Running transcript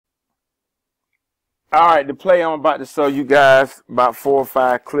All right, the play I'm about to show you guys, about 4 or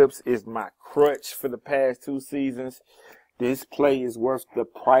 5 clips, is my crutch for the past 2 seasons. This play is worth the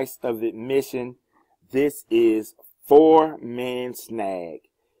price of admission. This is 4-man snag.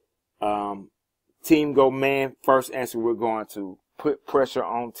 Team go man, first answer we're going to put pressure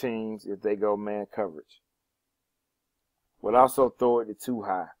on teams if they go man coverage. We'll also throw it to too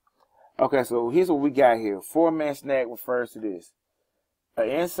high. Okay, so here's what we got here. 4-man snag refers to this. An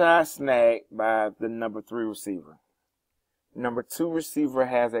inside snag by the number 3 receiver. Number 2 receiver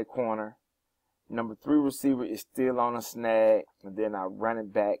has a corner. Number 3 receiver is still on a snag, and then our running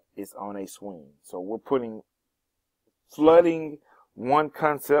back is on a swing. So we're flooding one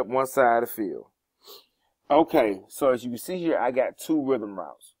concept, one side of the field. Okay, so as you can see here, I got 2 rhythm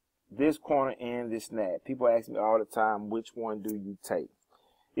routes. This corner and this snag. People ask me all the time, which one do you take?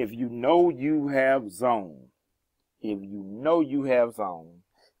 If you know you have zone, then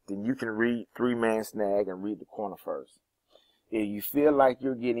you can read 3-man snag and read the corner first. If you feel like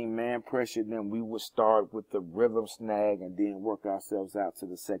you're getting man pressure, then we would start with the rhythm snag and then work ourselves out to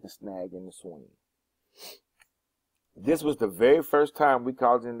the second snag in the swing. This was the very first time we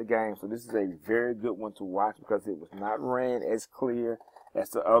called it in the game, so this is a very good one to watch because it was not ran as clear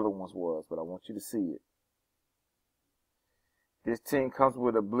as the other ones was, but I want you to see it. This team comes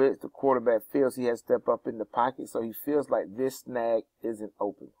with a blitz. The quarterback feels he has to step up in the pocket, so he feels like this snag isn't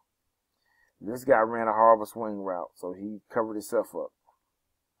open. This guy ran a horrible swing route, so he covered himself up.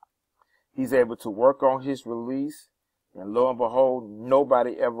 He's able to work on his release, and lo and behold,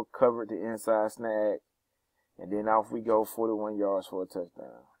 nobody ever covered the inside snag. And then off we go, 41 yards for a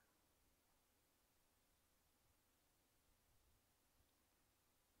touchdown.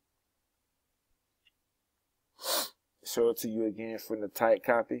 Show it to you again from the tight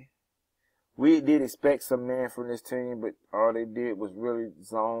copy. We did expect some man from this team, but all they did was really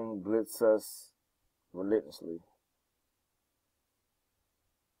zone blitz us relentlessly.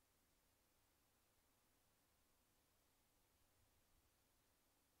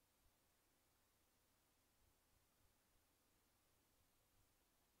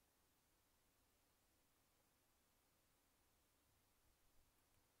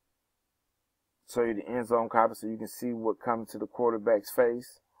 Show you the end zone copy so you can see what comes to the quarterback's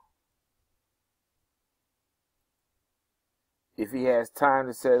face. If he has time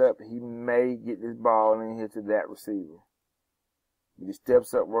to set up, he may get this ball in here to that receiver. If he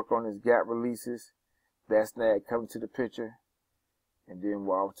steps up, work on his gap releases, that snag comes to the pitcher, and then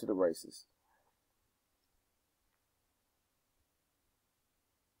we're off to the races.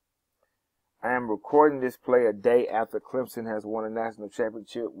 I am recording this play a day after Clemson has won a national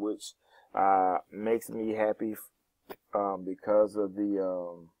championship, which makes me happy because of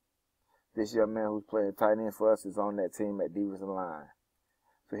the this young man who's playing tight end for us is on that team at defensive line.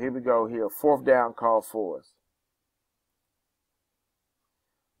 So here we go here. 4th down call for us.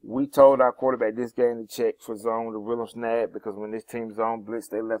 We told our quarterback this game to check for zone, the rhythm snag, because when this team zone blitz,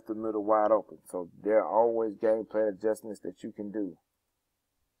 they left the middle wide open. So there are always game plan adjustments that you can do.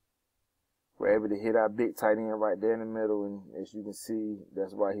 We're able to hit our big tight end right there in the middle, and as you can see,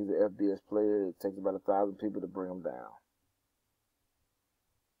 that's why he's an FBS player. It takes about 1,000 people to bring him down.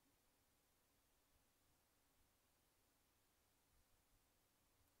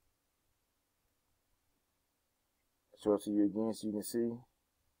 Show it to you again so you can see.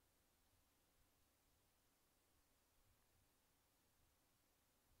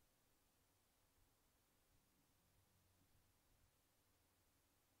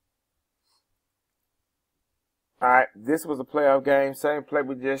 Alright, this was a playoff game. Same play,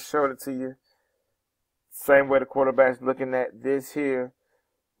 we just showed it to you. Same way the quarterback's looking at this here.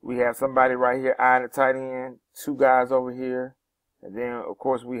 We have somebody right here eyeing the tight end, 2 guys over here, and then of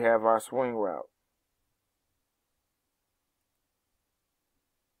course we have our swing route.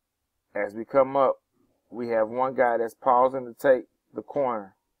 As we come up, we have one guy that's pausing to take the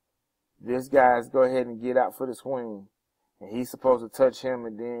corner. This guy's go ahead and get out for the swing, and he's supposed to touch him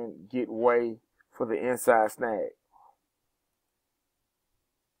and then get way for the inside snag.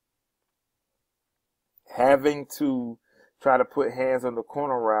 Having to try to put hands on the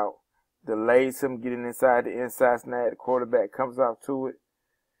corner route delays him getting inside the inside snag. The quarterback comes out to it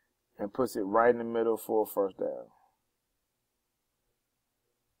and puts it right in the middle for a 1st down.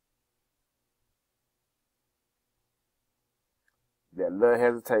 That little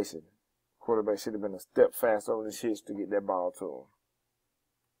hesitation. Quarterback should have been a step faster on his hitch to get that ball to him.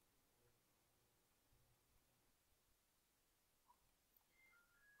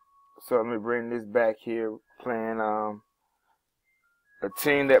 So let me bring this back here, playing a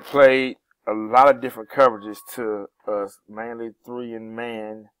team that played a lot of different coverages to us, mainly 3 and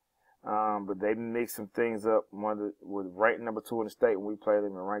man. But they mixed some things up. Was ranked number 2 in the state when we played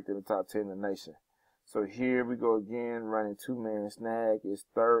them and ranked in the top 10 in the nation. So here we go again, running 2-man snag. It's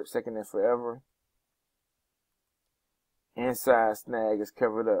third, second, and forever. Inside snag is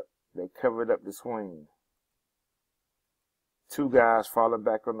covered up. They covered up the swing. 2 guys falling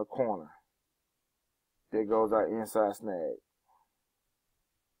back on the corner. There goes our inside snag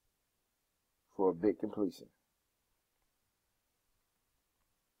for a big completion.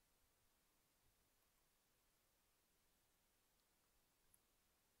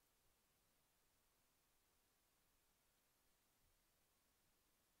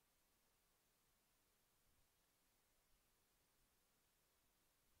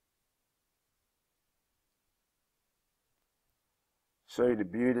 Show you the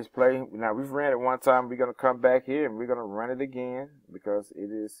beauty of this play. Now, we've ran it one time. We're going to come back here and we're going to run it again because it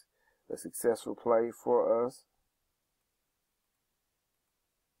is a successful play for us.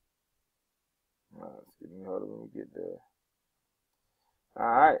 Hold on, let me get there. All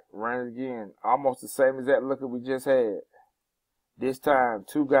right, run it again. Almost the same as that looker we just had. This time,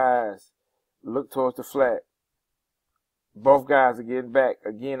 2 guys look towards the flat. Both guys are getting back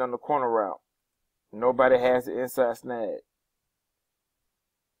again on the corner route. Nobody has the inside snag.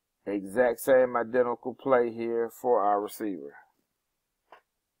 Exact same identical play here for our receiver.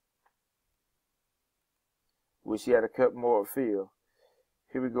 Wish he had a cut more field.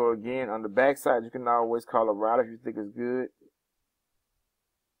 Here we go again. On the backside, you can always call a route if you think it's good.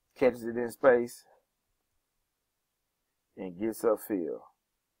 Catches it in space and gets upfield.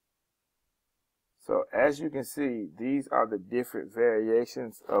 So as you can see, these are the different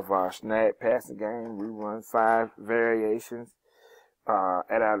variations of our snag passing game. We run 5 variations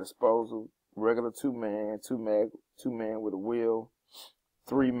at our disposal. Regular 2-man, 2-man with a wheel,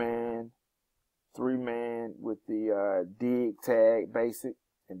 3-man, 3-man with the dig tag basic,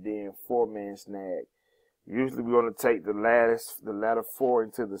 and then 4-man snag. Usually we're going to take the latter 4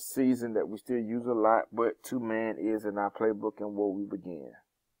 into the season that we still use a lot, but 2-man is in our playbook and where we begin.